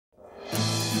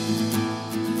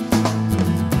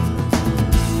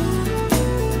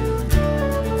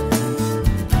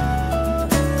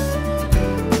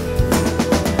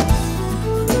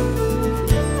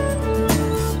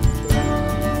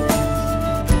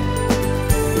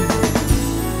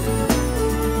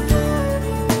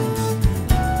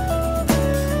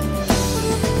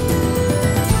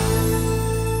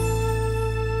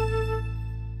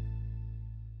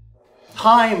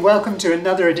Hi and welcome to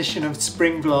another edition of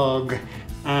SpringVlog,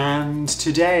 and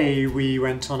today we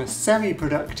went on a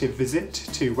semi-productive visit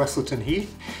to Westleton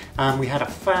Heath. We had a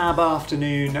fab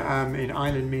afternoon in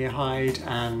Islandmere Hyde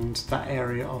and that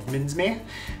area of Minsmere,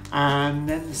 and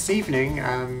then this evening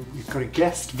we've got a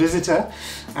guest visitor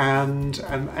and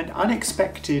an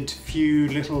unexpected few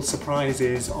little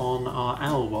surprises on our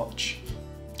owl watch.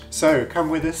 So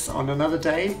come with us on another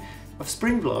day of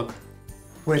SpringVlog.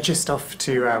 We're just off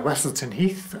to Westleton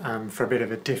Heath for a bit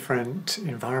of a different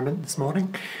environment this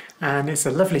morning, and it's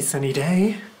a lovely sunny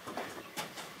day,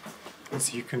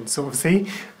 as you can sort of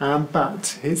see,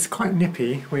 but it's quite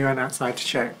nippy. We went outside to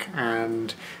check,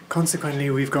 and consequently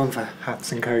we've gone for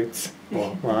hats and coats.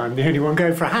 Well, I'm the only one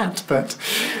going for a hat, but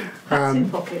hats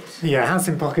in pockets. Yeah, hats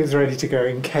in pockets ready to go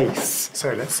in case.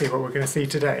 So let's see what we're going to see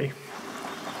today.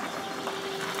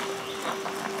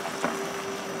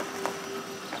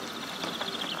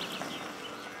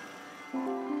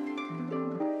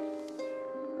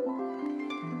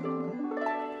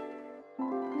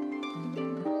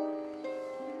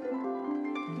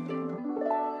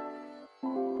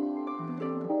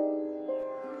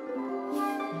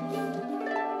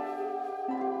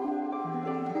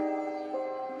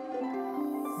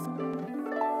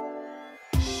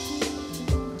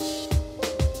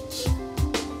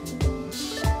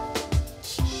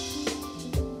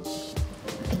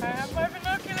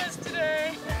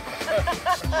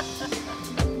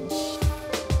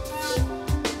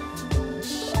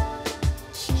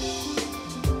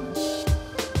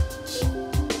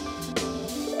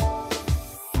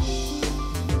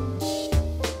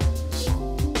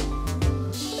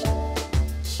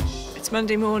 It's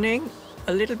Monday morning,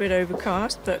 a little bit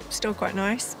overcast but still quite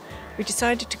nice. We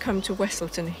decided to come to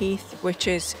Westleton Heath, which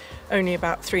is only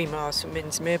about 3 miles from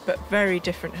Minsmere, but very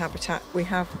different habitat. We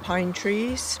have pine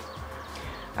trees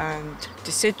and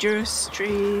deciduous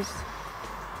trees.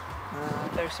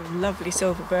 There are some lovely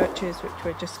silver birches which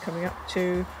we're just coming up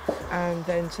to, and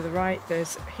then to the right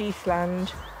there's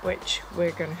heathland, which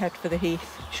we're going to head for the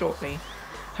heath shortly.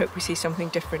 Hope we see something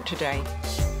different today.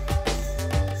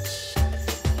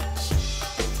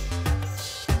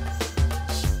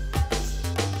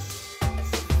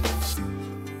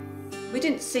 We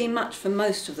didn't see much for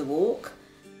most of the walk,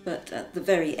 but at the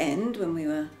very end, when we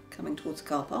were coming towards the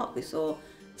car park, we saw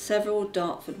several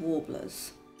Dartford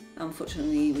warblers.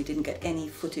 Unfortunately, we didn't get any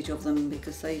footage of them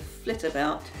because they flit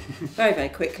about very, very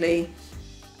quickly.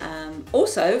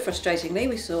 Also, frustratingly,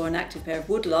 we saw an active pair of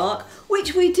woodlark,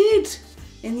 which we did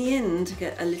in the end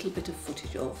get a little bit of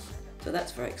footage of. So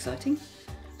that's very exciting.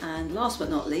 And last but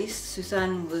not least,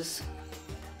 Suzanne was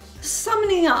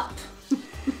summoning up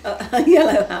a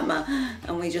yellow hammer,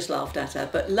 and we just laughed at her.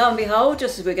 But lo and behold,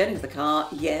 just as we were getting to the car,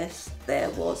 yes, there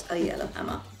was a yellow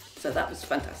hammer. So that was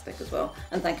fantastic as well.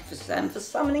 And thank you for Suzanne for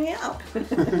summoning it up.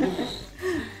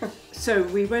 So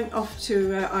we went off to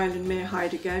Islandmere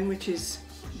Hyde again, which is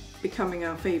becoming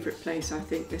our favourite place, I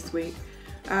think, this week.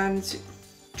 And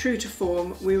true to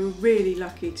form, we were really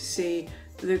lucky to see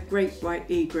the great white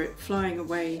egret flying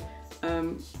away,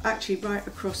 actually right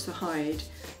across the Hyde.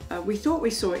 We thought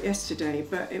we saw it yesterday,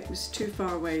 but it was too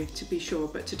far away to be sure,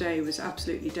 but today was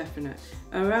absolutely definite.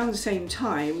 Around the same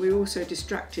time, we were also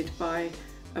distracted by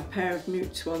a pair of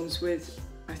mute swans with,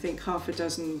 I think, half a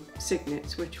dozen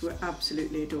cygnets, which were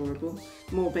absolutely adorable.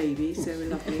 More babies, they were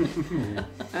lovely.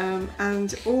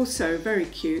 And also very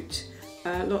cute,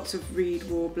 lots of reed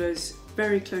warblers,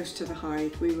 very close to the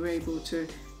Hyde. We were able to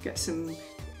get some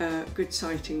good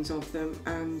sightings of them,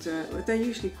 and they're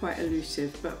usually quite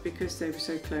elusive, but because they were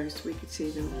so close we could see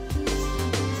them.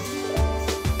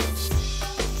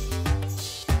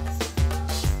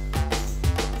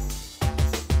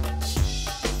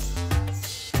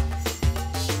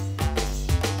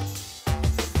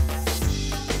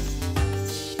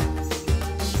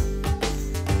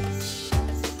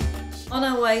 On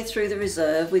our way through the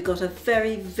reserve, we got a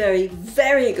very, very,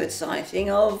 very good sighting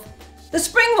of the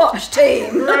Spingwatch team!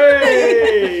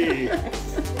 Hooray!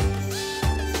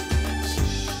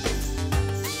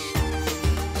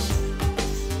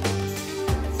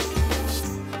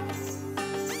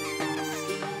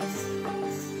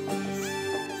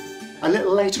 A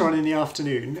little later on in the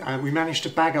afternoon, we managed to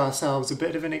bag ourselves a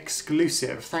bit of an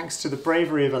exclusive, thanks to the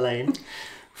bravery of Elaine,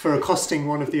 for accosting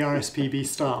one of the RSPB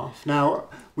staff. Now,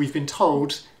 we've been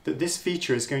told that this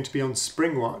feature is going to be on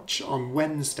Spingwatch on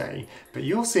Wednesday, but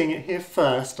you're seeing it here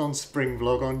first on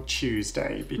SpringVlog on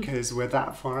Tuesday because we're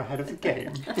that far ahead of the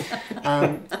game.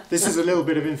 This is a little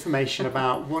bit of information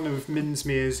about one of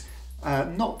Minsmere's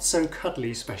not so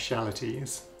cuddly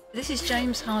specialities. This is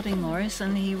James Harding Morris,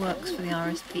 and he works for the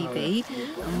RSPB,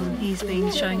 and he's been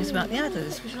showing us about the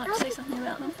adders. Would you like to say something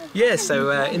about them? Yeah,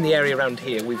 so in the area around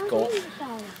here we've got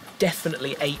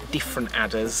definitely 8 different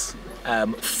adders,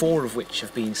 4 of which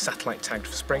have been satellite tagged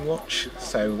for Spingwatch.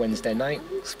 So Wednesday night,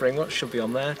 Spingwatch should be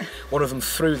on there. One of them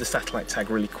threw the satellite tag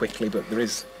really quickly, but there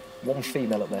is one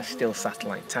female up there still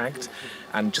satellite tagged,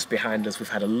 and just behind us we've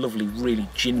had a lovely, really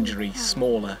gingery,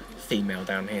 smaller female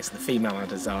down here. So the female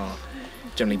adders are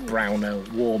generally browner,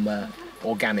 warmer,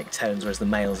 organic tones, whereas the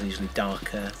males are usually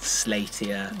darker,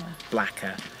 slatier,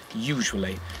 blacker,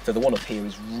 usually. So the one up here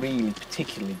is really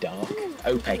particularly dark,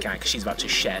 opaque eye, because she's about to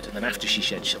shed, and then after she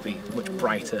sheds she'll be much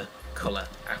brighter colour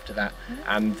after that.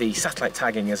 And the satellite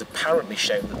tagging has apparently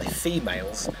shown that the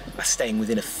females are staying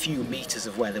within a few metres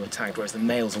of where they were tagged, whereas the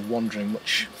males are wandering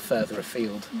much further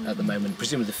afield at the moment.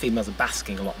 Presumably the females are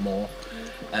basking a lot more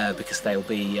because they'll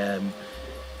be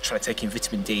trying to take in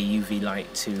vitamin D, UV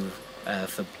light to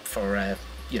for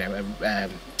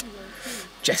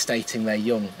gestating their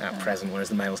young at present, whereas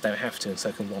the males don't have to and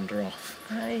so can wander off.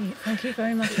 Hey, thank you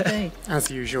very much indeed. As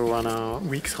usual on our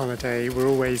week's holiday, we're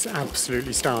always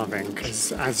absolutely starving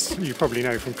because, as you probably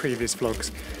know from previous vlogs,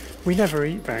 we never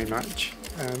eat very much.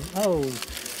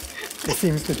 It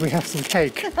seems that we have some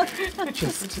cake,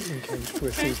 just in case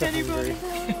we're super hungry.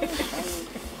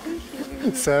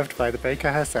 Served by the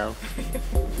baker herself.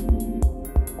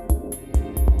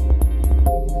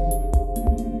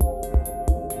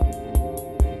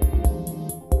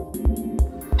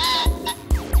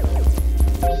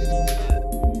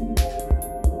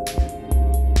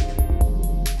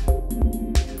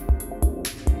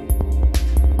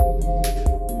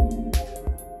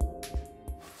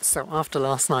 So after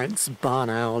last night's barn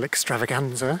owl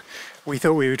extravaganza, we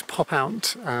thought we would pop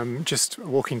out just a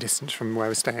walking distance from where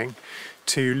we're staying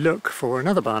to look for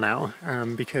another barn owl,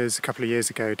 because a couple of years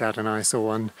ago Dad and I saw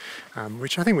one,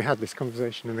 which I think we had this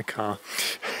conversation in the car.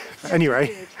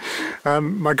 Anyway,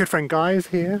 my good friend Guy is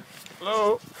here.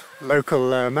 Hello.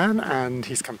 Local man, and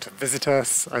he's come to visit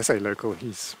us. I say local,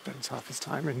 he spends half his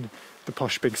time in the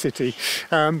posh big city,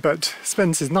 but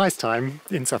spends his nice time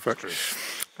in Suffolk.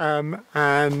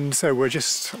 And so we're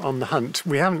just on the hunt.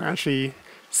 We haven't actually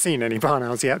seen any barn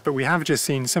owls yet, but we have just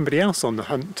seen somebody else on the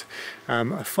hunt.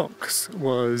 A fox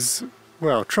was,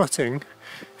 well, trotting,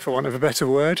 for want of a better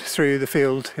word, through the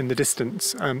field in the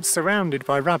distance, surrounded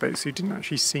by rabbits who didn't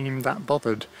actually seem that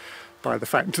bothered by the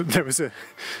fact that there was a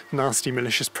nasty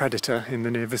malicious predator in the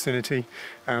near vicinity,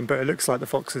 but it looks like the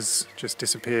fox has just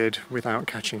disappeared without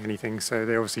catching anything, so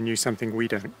they obviously knew something we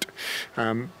don't.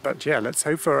 But yeah, let's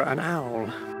hope for an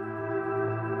owl.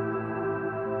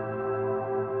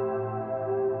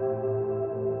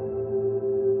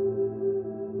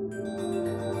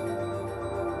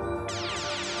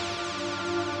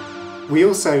 We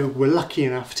also were lucky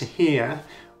enough to hear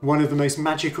one of the most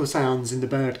magical sounds in the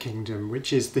bird kingdom,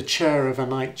 which is the chirr of a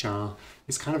nightjar.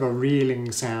 It's kind of a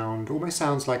reeling sound, almost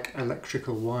sounds like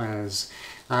electrical wires.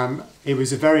 It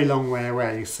was a very long way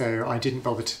away, so I didn't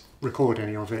bother to record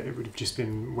any of it. It would have just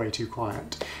been way too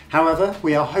quiet. However,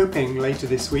 we are hoping later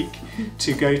this week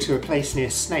to go to a place near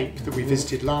Snape that we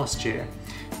visited last year.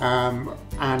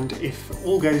 And if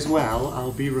all goes well,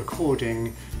 I'll be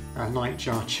recording a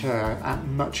nightjar chirr at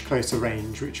much closer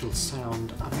range, which will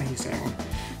sound amazing.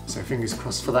 So fingers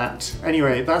crossed for that.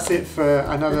 Anyway, that's it for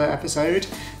another episode,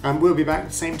 and we'll be back at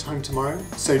the same time tomorrow.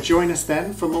 So join us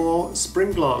then for more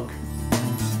SpringVlog.